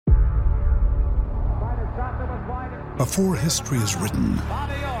Before history is written,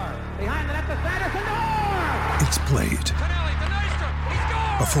 it's played.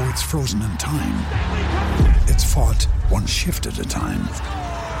 Before it's frozen in time, it's fought one shift at a time.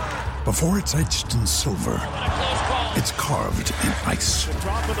 Before it's etched in silver, it's carved in ice.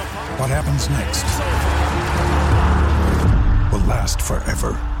 What happens next will last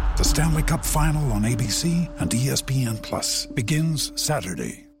forever. The Stanley Cup Final on ABC and ESPN Plus begins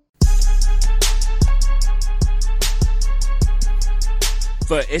Saturday.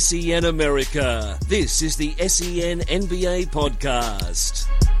 For SEN America, this is the SEN NBA podcast.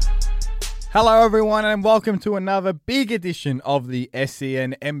 Hello everyone and welcome to another big edition of the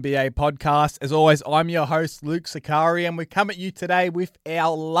SEN NBA podcast. As always, I'm your host Luke Sakari and we come at you today with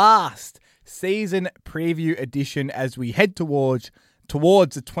our last season preview edition as we head towards the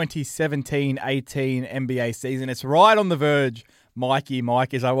 2017-18 NBA season. It's right on the verge,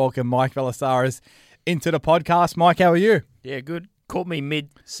 Mike, as I welcome Mike Velasaris into the podcast. Mike, how are you? Yeah, good. Caught me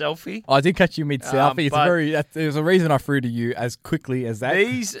mid-selfie. I did catch you mid-selfie. There's a reason I threw to you as quickly as that.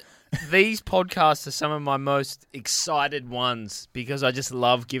 These podcasts are some of my most excited ones because I just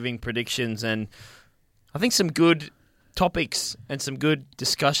love giving predictions, and I think some good topics and some good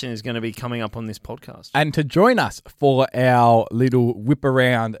discussion is going to be coming up on this podcast. And to join us for our little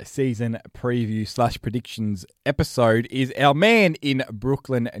whip-around season preview / predictions episode is our man in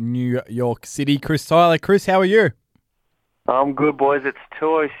Brooklyn, New York City, Chris Tyler. Chris, how are you? I'm good, boys. It's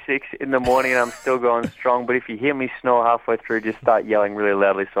 2:06 in the morning and I'm still going strong. But if you hear me snore halfway through, just start yelling really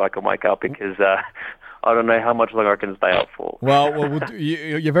loudly so I can wake up because I don't know how much longer I can stay up for. Well,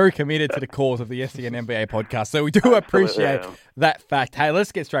 you're very committed to the cause of the SEN NBA podcast, so we do appreciate that fact. Hey,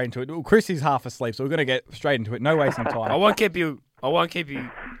 let's get straight into it. Well, Chris is half asleep, so we're going to get straight into it. No wasting time. I will keep you awake.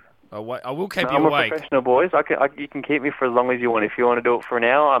 I'm a professional, boys. You can keep me for as long as you want. If you want to do it for an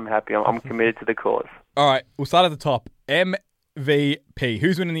hour, I'm happy. I'm committed to the cause. All right, we'll start at the top. MVP.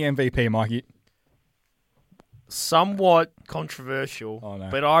 Who's winning the MVP, Mikey? Somewhat controversial,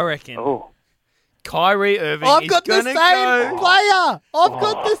 but I reckon Kyrie Irving I've is got the going to go. Player. I've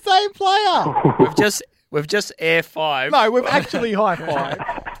got the same player. We've just air five. No, we've actually high five.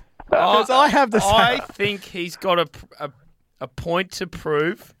 Because I have the same. I think he's got a point to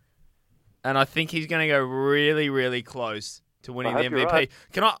prove, and I think he's going to go really, really close to winning the MVP.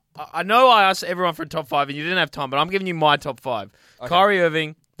 Right. I know I asked everyone for a top five and you didn't have time, but I'm giving you my top five. Okay. Kyrie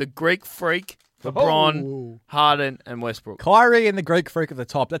Irving, the Greek Freak, LeBron, Harden, and Westbrook. Kyrie and the Greek Freak at the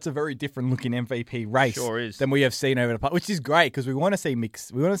top. That's a very different looking MVP race than we have seen over the past, which is great because we want to see it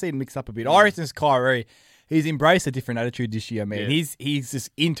mix up a bit. I reckon Kyrie, he's embraced a different attitude this year, man. Yeah. He's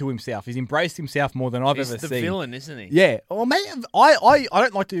just into himself. He's embraced himself more than I've ever seen. He's the villain, isn't he? Yeah. Well, man, I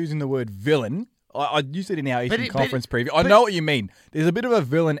don't like to using the word villain. I used it in our Eastern Conference preview. I know what you mean. There's a bit of a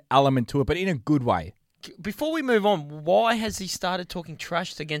villain element to it, but in a good way. Before we move on, why has he started talking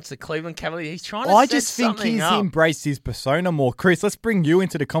trash against the Cleveland Cavaliers? He's trying to I just think he's embraced his persona more. Chris, let's bring you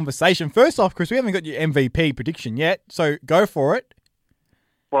into the conversation. First off, Chris, we haven't got your MVP prediction yet, so go for it.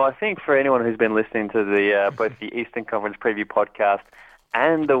 Well, I think for anyone who's been listening to the both the Eastern Conference preview podcast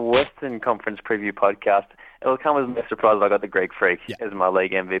and the Western Conference preview podcast, it'll come as no surprise I got the Greek Freak as my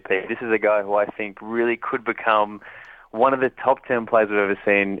league MVP. This is a guy who I think really could become one of the top 10 players we've ever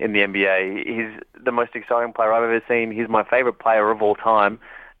seen in the NBA. He's the most exciting player I've ever seen. He's my favorite player of all time.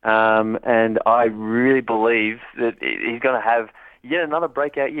 And I really believe that he's going to have yet another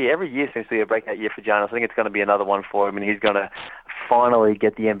breakout year. Every year seems to be a breakout year for Giannis. I think it's going to be another one for him, and he's going to finally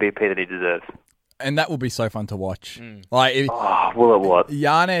get the MVP that he deserves. And that will be so fun to watch. Will it what?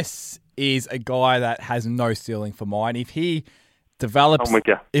 Giannis is a guy that has no ceiling for mine. If he develops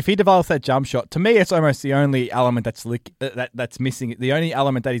that jump shot, to me, it's almost the only element that's missing. The only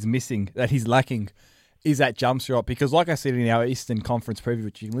element that he's lacking, is that jump shot. Because, like I said in our Eastern Conference preview,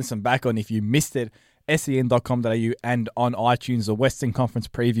 which you can listen back on if you missed it, sen.com.au and on iTunes, the Western Conference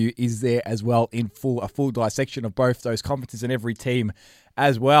preview is there as well in a full dissection of both those conferences and every team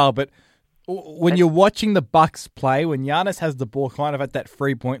as well. But when you're watching the Bucks play, when Giannis has the ball kind of at that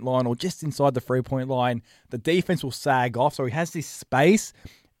 3-point line or just inside the 3-point line, the defense will sag off. So he has this space.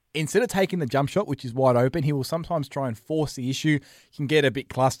 Instead of taking the jump shot, which is wide open, he will sometimes try and force the issue. He can get a bit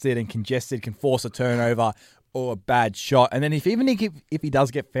clustered and congested, can force a turnover or a bad shot. And then if he does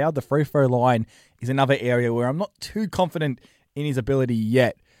get fouled, the free throw line is another area where I'm not too confident in his ability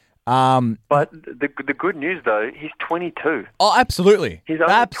yet. But the good news, though, he's 22. Oh, absolutely. He's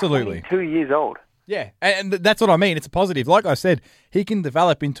only absolutely 22 years old. Yeah, and that's what I mean. It's a positive. Like I said, he can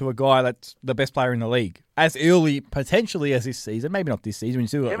develop into a guy that's the best player in the league as early, potentially, as this season. Maybe not this season.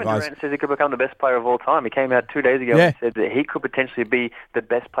 Kevin Durant says he could become the best player of all time. He came out 2 days ago and said that he could potentially be the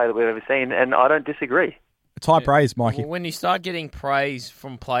best player that we've ever seen, and I don't disagree. It's high praise, Mikey. When you start getting praise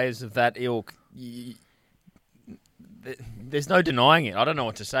from players of that ilk, there's no denying it. I don't know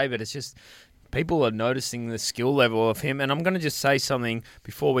what to say, but it's just people are noticing the skill level of him. And I'm going to just say something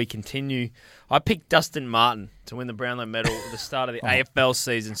before we continue. I picked Dustin Martin to win the Brownlow medal at the start of the AFL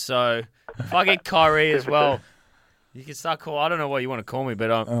season. So if I get Kyrie as well, you can start calling. I don't know what you want to call me, but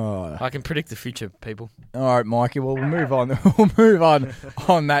I can predict the future, people. All right, Mikey. Well, we'll move on. We'll move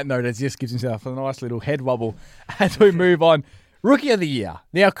on that note as he just gives himself a nice little head wobble as we move on. Rookie of the Year.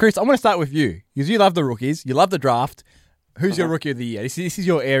 Now, Chris, I'm going to start with you because you love the rookies. You love the draft. Who's your Rookie of the Year? This is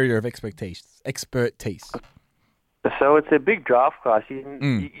your area of expertise. So it's a big draft class.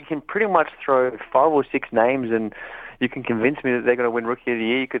 You can pretty much throw 5 or 6 names and you can convince me that they're going to win Rookie of the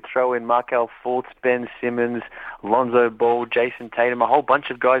Year. You could throw in Markel Fultz, Ben Simmons, Lonzo Ball, Jason Tatum, a whole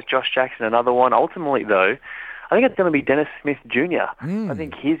bunch of guys, Josh Jackson, another one. Ultimately, though, I think it's going to be Dennis Smith Jr. I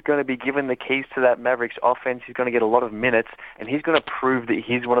think he's going to be given the keys to that Mavericks offense. He's going to get a lot of minutes, and he's going to prove that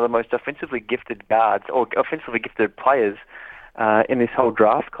he's one of the most offensively gifted guards or offensively gifted players in this whole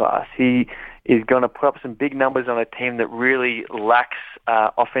draft class. He is going to put up some big numbers on a team that really lacks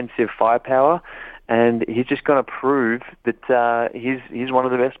offensive firepower, and he's just going to prove that he's one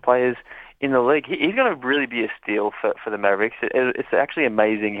of the best players in the league. He's going to really be a steal for the Mavericks. It's actually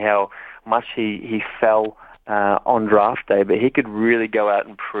amazing how much he fell on draft day, but he could really go out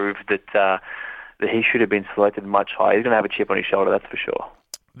and prove that he should have been selected much higher. He's going to have a chip on his shoulder, that's for sure.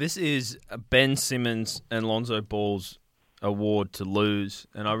 This is Ben Simmons and Lonzo Ball's award to lose,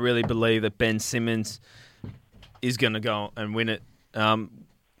 and I really believe that Ben Simmons is going to go and win it.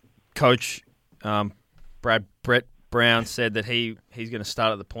 Coach Brett Brown said that he's going to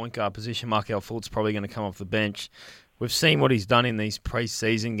start at the point guard position. Markel Fultz probably going to come off the bench. We've seen what he's done in these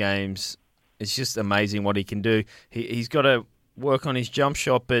preseason games. It's just amazing what he can do. He's got to work on his jump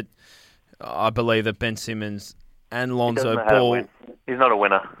shot, but I believe that Ben Simmons and Lonzo Ball... He's not a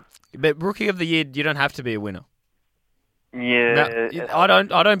winner. But Rookie of the Year, you don't have to be a winner. Yeah. I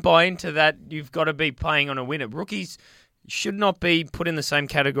don't buy into that. You've got to be playing on a winner. Rookies should not be put in the same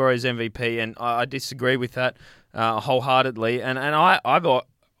category as MVP, and I disagree with that wholeheartedly. And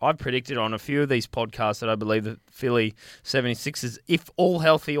I've predicted on a few of these podcasts that I believe the Philly 76ers, if all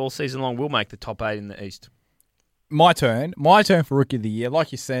healthy all season long, will make the top 8 in the East. My turn for Rookie of the Year.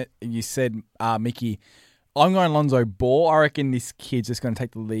 Like you said, Mickey, I'm going Lonzo Ball. I reckon this kid's just going to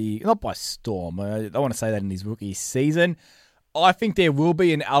take the league, not by storm. I don't want to say that in his rookie season. I think there will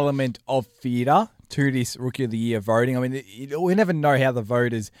be an element of theatre to this Rookie of the Year voting. I mean, we never know how the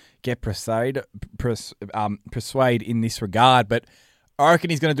voters get persuade in this regard, but I reckon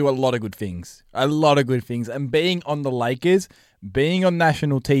he's going to do a lot of good things. And being on the Lakers, being on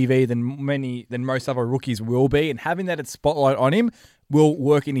national TV than most other rookies will be, and having that spotlight on him will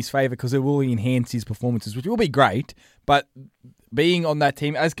work in his favour because it will enhance his performances, which will be great. But being on that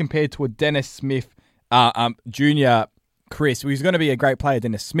team as compared to a Dennis Smith Jr., Chris, who's going to be a great player,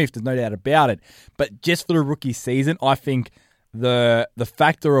 Dennis Smith, there's no doubt about it. But just for the rookie season, I think the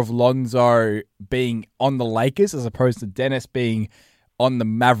factor of Lonzo being on the Lakers as opposed to Dennis being on the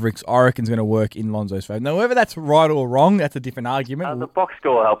Mavericks, I reckon is going to work in Lonzo's favour. Now, whether that's right or wrong, that's a different argument. The box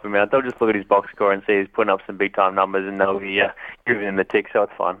score will help him out. They'll just look at his box score and see he's putting up some big-time numbers, and they'll be giving him the tick, so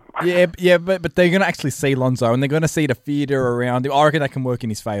it's fine. Yeah, but they're going to actually see Lonzo, and they're going to see the theatre around him. I reckon that can work in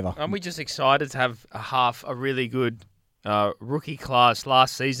his favour. Aren't we just excited to have a really good rookie class?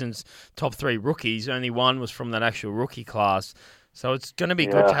 Last season's top 3 rookies, only one was from that actual rookie class. So it's going to be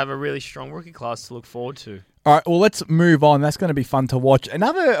good to have a really strong rookie class to look forward to. All right, well, let's move on. That's going to be fun to watch.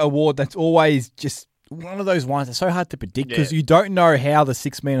 Another award that's always just one of those ones that's so hard to predict because you don't know how the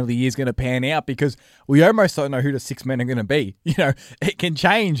 6 man of the year is going to pan out because we almost don't know who the 6 men are going to be. You know, it can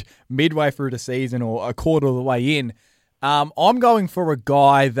change midway through the season or a quarter of the way in. I'm going for a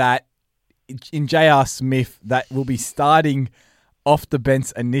guy that in J.R. Smith that will be starting off the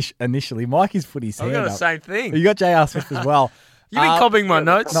bench initially. Mikey's put his hand up. I've got the same thing. You got J.R. Smith as well. You've been copying my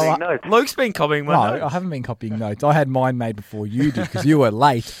notes? No, Luke's been copying my notes. No, I haven't been copying notes. I had mine made before you did because you were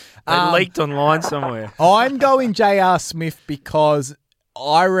late. They leaked online somewhere. I'm going J.R. Smith because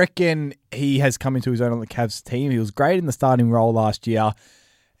I reckon he has come into his own on the Cavs team. He was great in the starting role last year.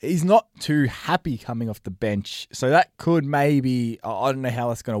 He's not too happy coming off the bench. So that could maybe, I don't know how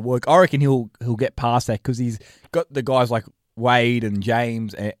that's going to work. I reckon he'll get past that because he's got the guys like Wade and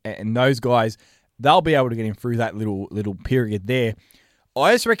James and those guys. They'll be able to get him through that little period there.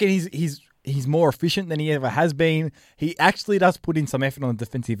 I just reckon he's more efficient than he ever has been. He actually does put in some effort on the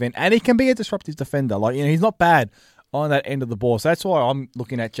defensive end, and he can be a disruptive defender. Like, you know, he's not bad on that end of the ball. So that's why I'm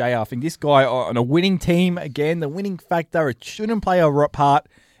looking at JR. I think this guy on a winning team, again, the winning factor, it shouldn't play a part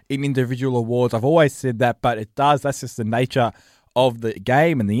in individual awards. I've always said that, but it does. That's just the nature of the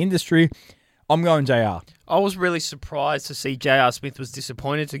game and the industry. I'm going JR. I was really surprised to see J.R. Smith was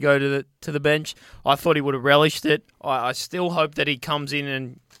disappointed to go to the bench. I thought he would have relished it. I still hope that he comes in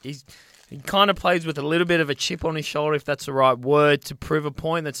and he kind of plays with a little bit of a chip on his shoulder, if that's the right word, to prove a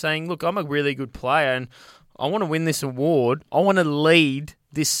point that's saying, look, I'm a really good player and I want to win this award. I want to lead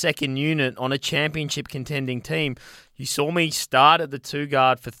this second unit on a championship contending team. You saw me start at the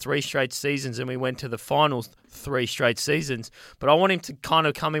 2-guard for 3 straight seasons and we went to the finals 3 straight seasons. But I want him to kind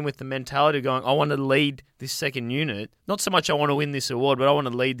of come in with the mentality of going, I want to lead this second unit. Not so much I want to win this award, but I want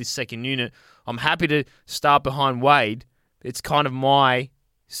to lead this second unit. I'm happy to start behind Wade. It's kind of my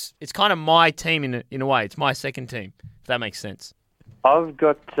team in a way. It's my second team, if that makes sense. I've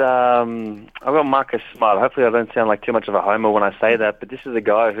got Marcus Smart. Hopefully I don't sound like too much of a homer when I say that, but this is a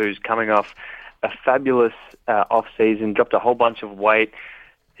guy who's coming off a fabulous off-season, dropped a whole bunch of weight,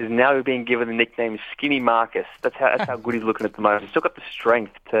 is now being given the nickname Skinny Marcus. That's how good he's looking at the moment. He's still got the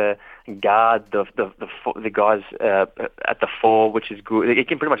strength to guard the guys at the 4, which is good. He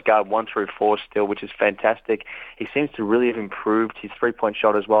can pretty much guard 1 through 4 still, which is fantastic. He seems to really have improved his 3-point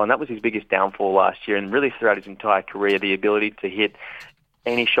shot as well, and that was his biggest downfall last year, and really throughout his entire career, the ability to hit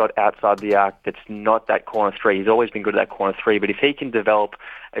any shot outside the arc that's not that corner 3. He's always been good at that corner 3, but if he can develop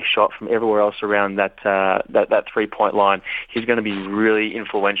a shot from everywhere else around that 3-point line, he's going to be really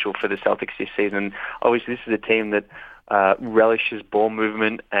influential for the Celtics this season. Obviously, this is a team that relishes ball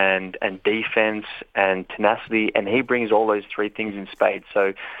movement and defense and tenacity, and he brings all those 3 things in spades.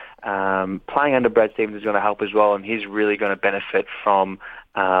 So playing under Brad Stevens is going to help as well, and he's really going to benefit from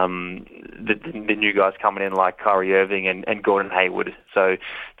the new guys coming in like Kyrie Irving and Gordon Hayward. So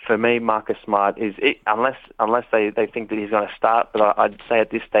for me, Marcus Smart is unless they think that he's going to start, but I'd say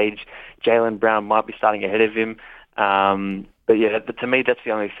at this stage, Jaylen Brown might be starting ahead of him. But yeah, to me, that's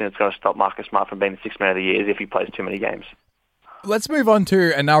the only thing that's going to stop Marcus Smart from being the 6th man of the year is if he plays too many games. Let's move on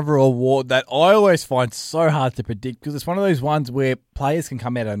to another award that I always find so hard to predict because it's one of those ones where players can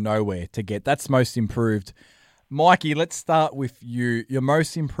come out of nowhere to get. That's most improved. Mikey, let's start with you. Your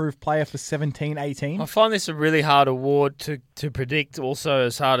most improved player for 17-18? I find this a really hard award to predict, also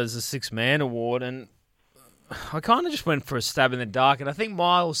as hard as the 6-man award, and I kind of just went for a stab in the dark, and I think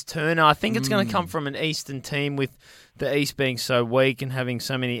Miles Turner, I think it's going to come from an Eastern team with the East being so weak and having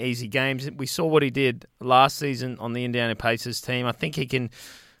so many easy games. We saw what he did last season on the Indiana Pacers team. I think he can,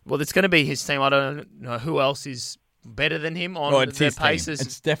 well, it's going to be his team. I don't know who else is better than him on the Pacers team.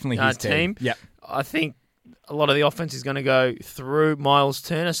 It's definitely his team. Yeah, I think a lot of the offense is going to go through Miles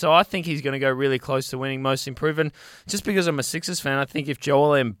Turner, so I think he's going to go really close to winning most improved. And just because I'm a Sixers fan, I think if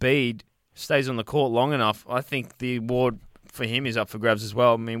Joel Embiid stays on the court long enough, I think the award for him is up for grabs as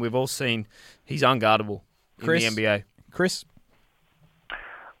well. I mean, we've all seen he's unguardable in the NBA. Chris?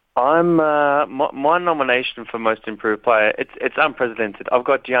 I'm my nomination for most improved player. It's unprecedented. I've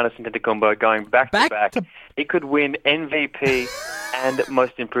got Giannis Antetokounmpo going back to back. He could win MVP and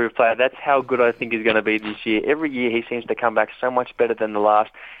most improved player. That's how good I think he's going to be this year. Every year he seems to come back so much better than the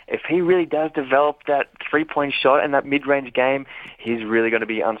last. If he really does develop that 3-point shot and that mid-range game, he's really going to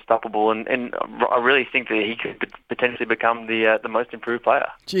be unstoppable. And I really think that he could potentially become the most improved player.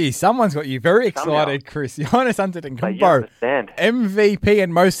 Gee, someone's got you very excited, Chris. Giannis Antetokounmpo, MVP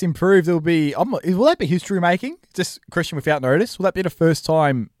and most improved. Will that be history making? Just Christian without notice. Will that be the first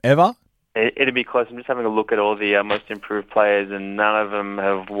time ever? It'll be close. I'm just having a look at all the most improved players, and none of them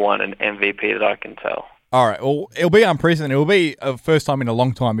have won an MVP that I can tell. All right. Well, it'll be unprecedented. It'll be a first time in a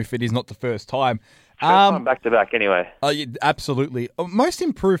long time if it is not the first time. First time back to back, anyway. Yeah, absolutely. Most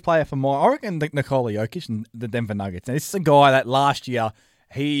improved player for I reckon Nikola Jokic and the Denver Nuggets. Now, this is a guy that last year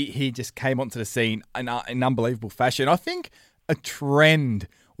he just came onto the scene in unbelievable fashion. I think a trend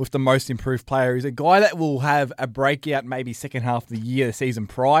with the most improved player is a guy that will have a breakout maybe second half of the year, the season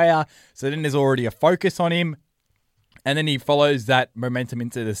prior. So then there's already a focus on him. And then he follows that momentum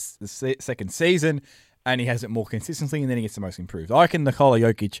into the second season and he has it more consistently and then he gets the most improved. I reckon Nikola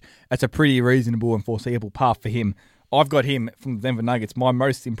Jokic, that's a pretty reasonable and foreseeable path for him. I've got him from the Denver Nuggets, my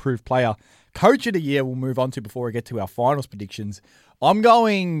most improved player. Coach of the year we'll move on to before we get to our finals predictions. I'm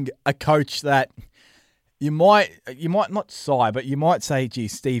going a coach that you might not sigh, but you might say, gee,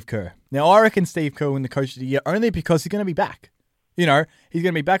 Steve Kerr. Now, I reckon Steve Kerr will win the Coach of the Year only because he's going to be back. You know, he's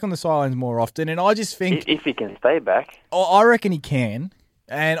going to be back on the sidelines more often, and I just think... If he can stay back. I reckon he can,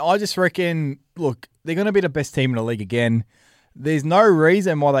 and I just reckon, look, they're going to be the best team in the league again. There's no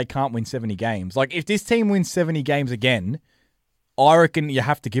reason why they can't win 70 games. Like, if this team wins 70 games again, I reckon you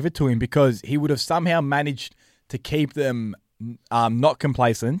have to give it to him because he would have somehow managed to keep them not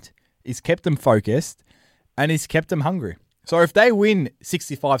complacent. He's kept them focused. And he's kept them hungry. So if they win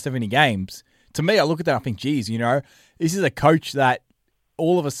 65, 70 games, to me, I look at that and I think, geez, this is a coach that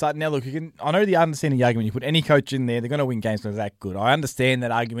all of a sudden, now look, I know the understanding argument, you put any coach in there, they're going to win games because they're that good. I understand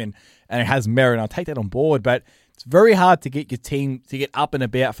that argument and it has merit and I'll take that on board, but it's very hard to get your team to get up and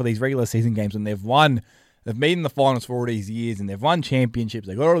about for these regular season games when they've been in the finals for all these years and they've won championships,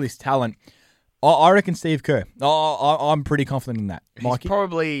 they've got all this talent. I reckon Steve Kerr. I'm pretty confident in that. Mikey? He's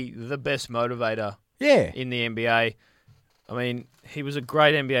probably the best motivator in the NBA. I mean, he was a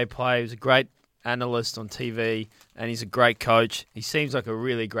great NBA player. He was a great analyst on TV, and he's a great coach. He seems like a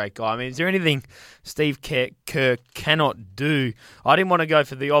really great guy. I mean, is there anything Steve Kerr cannot do? I didn't want to go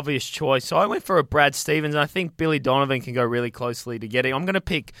for the obvious choice, so I went for a Brad Stevens, and I think Billy Donovan can go really closely to get him. I'm going to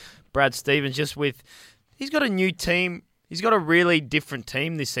pick Brad Stevens just with... He's got a new team. He's got a really different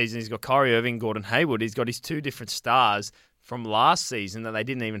team this season. He's got Kyrie Irving, Gordon Hayward. He's got his two different stars from last season that they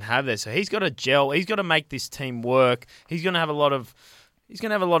didn't even have there. So he's got to gel. He's got to make this team work. He's going to have a lot of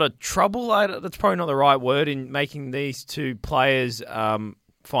trouble. That's probably not the right word in making these two players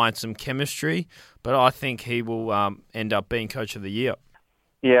find some chemistry. But I think he will end up being Coach of the Year.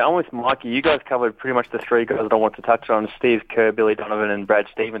 Yeah, I'm with Mikey. You guys covered pretty much the three guys that I want to touch on: Steve Kerr, Billy Donovan, and Brad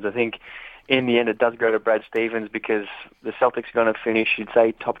Stevens. I think in the end it does go to Brad Stevens because the Celtics are going to finish, you'd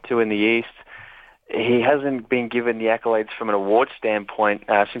say, top two in the East. He hasn't been given the accolades from an award standpoint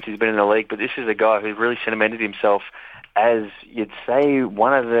since he's been in the league, but this is a guy who's really cemented himself as, you'd say,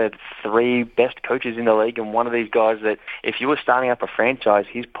 one of the three best coaches in the league, and one of these guys that if you were starting up a franchise,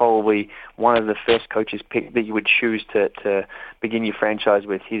 he's probably one of the first coaches picked that you would choose to begin your franchise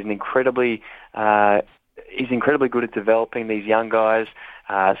with. He's incredibly good at developing these young guys.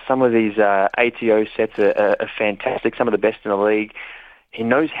 Some of these ATO sets are fantastic, some of the best in the league. He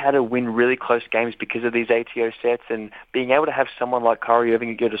knows how to win really close games because of these ATO sets, and being able to have someone like Kyrie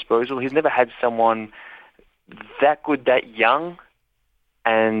Irving at your disposal. He's never had someone that good, that young,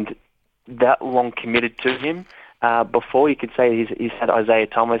 and that long committed to him. Before, you could say he's had Isaiah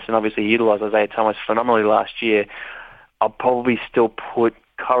Thomas, and obviously he utilized Isaiah Thomas phenomenally last year. I'll probably still put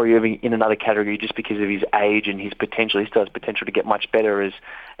Kyrie Irving in another category just because of his age and his potential. He still has potential to get much better as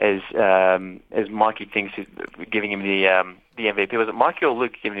Mikey thinks is giving him the MVP. Was it Mikey or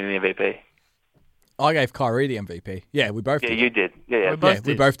Luke giving him the MVP? I gave Kyrie the MVP. Yeah, we both did. Yeah, you did. Yeah, we both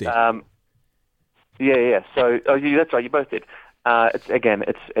did. Yeah. So, that's right. You both did. It's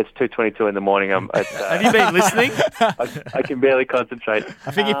 2:22 in the morning. Have you been listening? I can barely concentrate.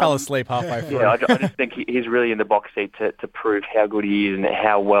 I think he fell asleep halfway through. Yeah, I just think he's really in the box seat to prove how good he is and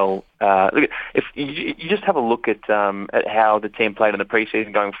how well. If you just have a look at how the team played in the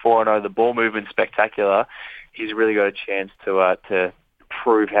preseason, going 4-0, the ball movement's spectacular. He's really got a chance to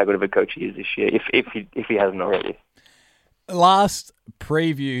prove how good of a coach he is this year, if he hasn't already. Last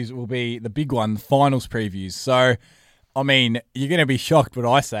previews will be the big one, the finals previews. So, I mean, you're going to be shocked what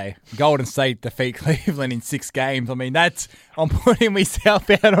I say. Golden State defeat Cleveland in 6 games. I mean, I'm putting myself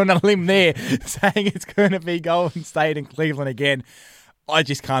out on a limb there, saying it's going to be Golden State and Cleveland again. I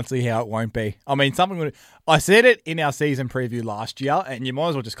just can't see how it won't be. I mean, I said it in our season preview last year, and you might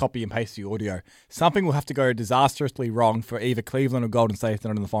as well just copy and paste the audio. Something will have to go disastrously wrong for either Cleveland or Golden State if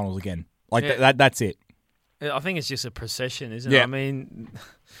they're not in the finals again. That's it. I think it's just a procession, isn't it? I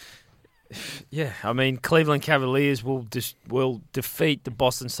mean, Cleveland Cavaliers will defeat the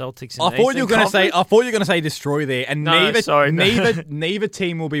Boston Celtics. I thought you were going to say destroy there, and neither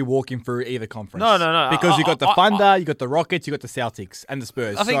team will be walking through either conference. No. Because you got the Thunder, you got the Rockets, you got the Celtics, and the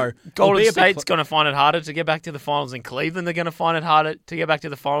Spurs. I think Golden State's going to find it harder to get back to the finals, and Cleveland are going to find it harder to get back to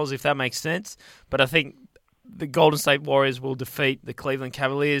the finals, if that makes sense. But I think the Golden State Warriors will defeat the Cleveland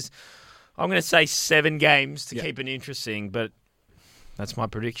Cavaliers. I'm going to say 7 games to keep it interesting, but that's my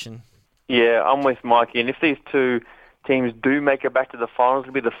prediction. Yeah, I'm with Mikey. And if these two teams do make it back to the finals,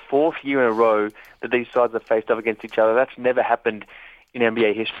 it'll be the 4th year in a row that these sides have faced off against each other. That's never happened in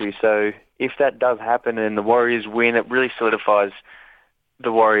NBA history. So if that does happen and the Warriors win, it really solidifies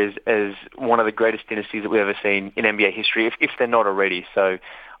the Warriors as one of the greatest dynasties that we've ever seen in NBA history, if they're not already. So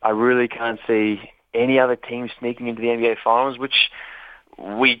I really can't see any other team sneaking into the NBA finals, which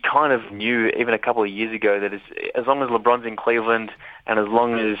we kind of knew even a couple of years ago that as long as LeBron's in Cleveland and as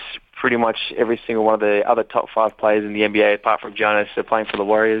long as pretty much every single one of the other top 5 players in the NBA, apart from Giannis, are playing for the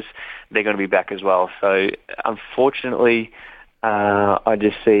Warriors, they're going to be back as well. So unfortunately, I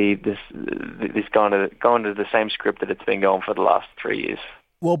just see this going to the same script that it's been going for the last 3 years.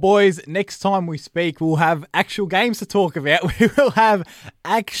 Well, boys, next time we speak, we'll have actual games to talk about. We will have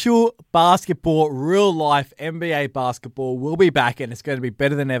actual basketball, real-life NBA basketball. We'll be back, and it's going to be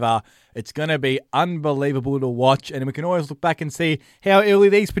better than ever. It's going to be unbelievable to watch, and we can always look back and see how early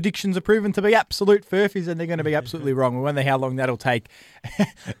these predictions are proven to be absolute furfies, and they're going to be absolutely wrong. We wonder how long that'll take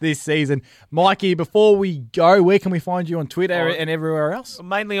this season. Mikey, before we go, where can we find you on Twitter and everywhere else?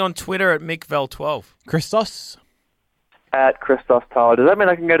 Mainly on Twitter at MickVel12. Christos? At Christos Tyler. Does that mean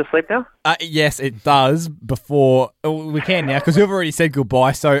I can go to sleep now? Yes, it does. We can now because we've already said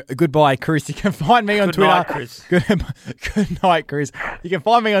goodbye. So goodbye, Chris. You can find me on Twitter. Night, Chris. Good night, Chris. You can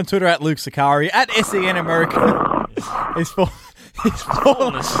find me on Twitter at Luke Sakari, at SEN America. He's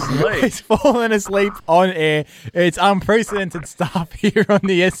fallen asleep on air. It's unprecedented stuff here on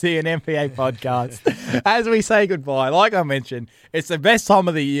the SEN NBA podcast. As we say goodbye, like I mentioned, it's the best time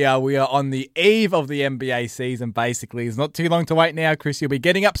of the year. We are on the eve of the NBA season, basically. It's not too long to wait now, Chris. You'll be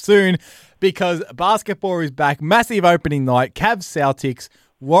getting up soon because basketball is back. Massive opening night. Cavs, Celtics,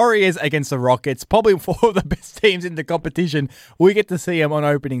 Warriors against the Rockets, probably four of the best teams in the competition. We get to see them on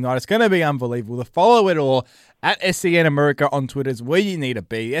opening night. It's going to be unbelievable. To follow it all at SEN America on Twitter is where you need to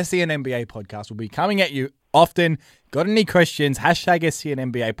be. SEN NBA podcast will be coming at you often. Got any questions? Hashtag SEN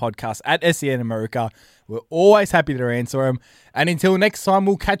NBA podcast at SEN America. We're always happy to answer them. And until next time,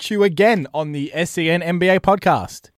 we'll catch you again on the SEN NBA podcast.